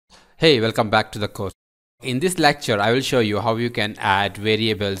Hey, welcome back to the course. In this lecture, I will show you how you can add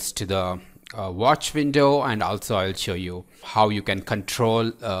variables to the watch window, and also I will show you how you can control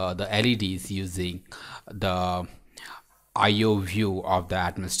the LEDs using the IO view of the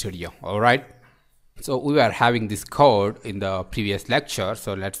Atmel Studio. Alright, so we were having this code in the previous lecture,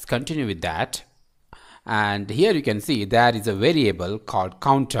 so let's continue with that. And here you can see there is a variable called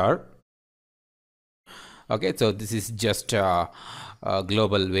counter. Okay, so this is just a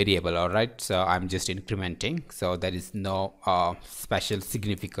global variable. All right, so I'm just incrementing, so there is no special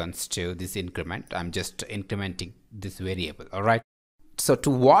significance to this increment. I'm just incrementing this variable. All right, so to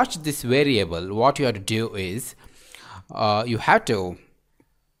watch this variable, what you have to do is you have to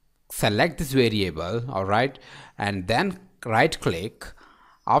select this variable. All right, and then right click.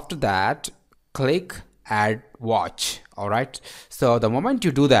 After that, click add watch. All right, so the moment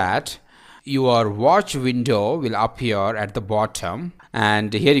you do that, your watch window will appear at the bottom,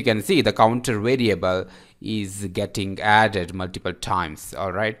 and here you can see the counter variable is getting added multiple times.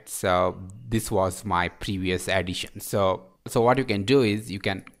 All right, so this was my previous addition. So what you can do is you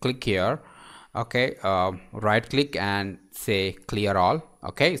can click here. Okay, right click and say clear all.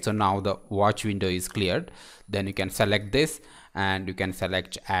 Okay, so now the watch window is cleared. Then you can select this and you can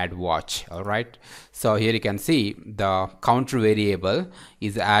select add watch. All right, so here you can see the counter variable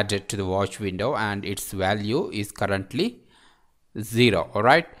is added to the watch window and its value is currently 0. All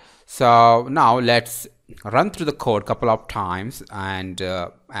right, so now let's run through the code couple of times, and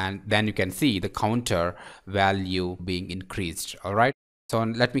then you can see the counter value being increased. All right, so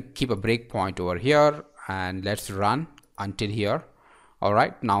let me keep a breakpoint over here and let's run until here. All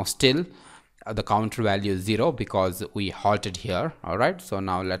right, now still the counter value is 0 because we halted here. All right, so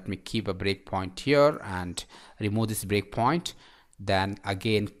now let me keep a breakpoint here and remove this breakpoint, then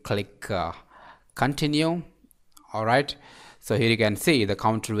again click continue. All right, so here you can see the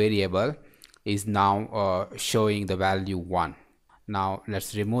counter variable is now showing the value 1. Now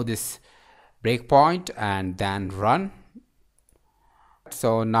let's remove this breakpoint and then run.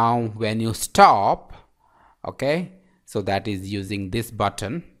 So now when you stop, okay, so that is using this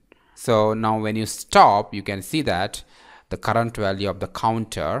button. So now when you stop, you can see that the current value of the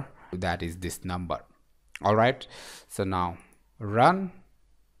counter, that is this number. All right, so now run,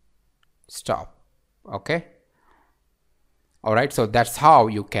 stop. Okay, all right, so that's how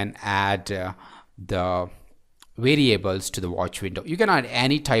you can add the variables to the watch window. You can add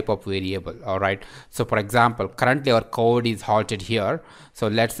any type of variable. All right, so for example, currently our code is halted here, so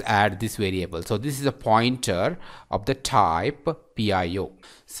let's add this variable. So this is a pointer of the type PIO.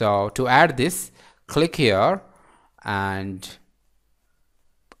 So to add this, click here, and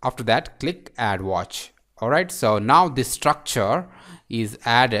after that click add watch. All right, so now this structure is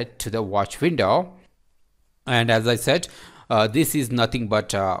added to the watch window, and as I said, this is nothing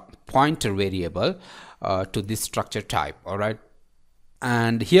but a pointer variable to this structure type. All right,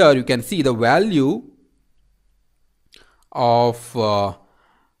 and here you can see the value of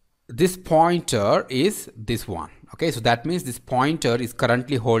this pointer is this one. Okay, so that means this pointer is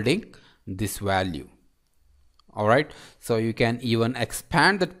currently holding this value. All right, so you can even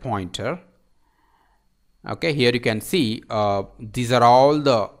expand that pointer. Okay, here you can see these are all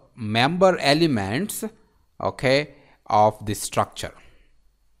the member elements, okay, of this structure.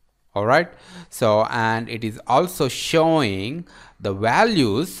 All right, so and it is also showing the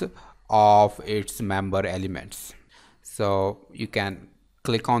values of its member elements. So you can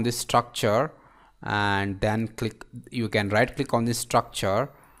click on this structure and then you can right click on this structure,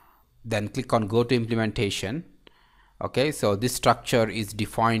 then click on go to implementation. Okay, so this structure is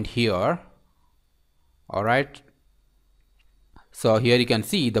defined here. All right, so here you can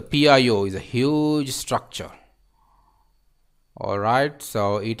see the PIO is a huge structure. All right,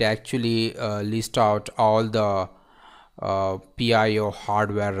 so it actually lists out all the PIO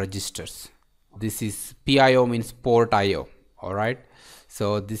hardware registers. This is PIO means port IO. All right,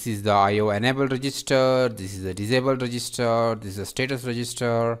 so this is the IO enabled register, this is the disabled register, this is a status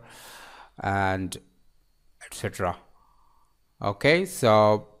register, and etc. Okay,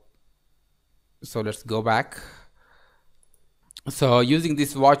 so let's go back. So using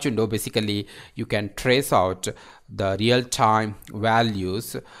this watch window, basically you can trace out the real-time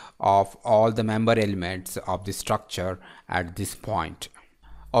values of all the member elements of the structure at this point.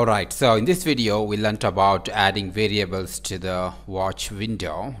 Alright, so in this video we learnt about adding variables to the watch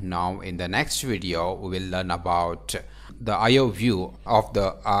window. Now in the next video we will learn about the IO view of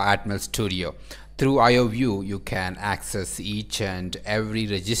the Atmel Studio. Through IO view you can access each and every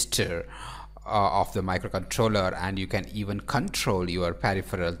register of the microcontroller, and you can even control your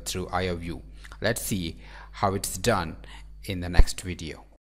peripheral through IO view. Let's see how it's done in the next video.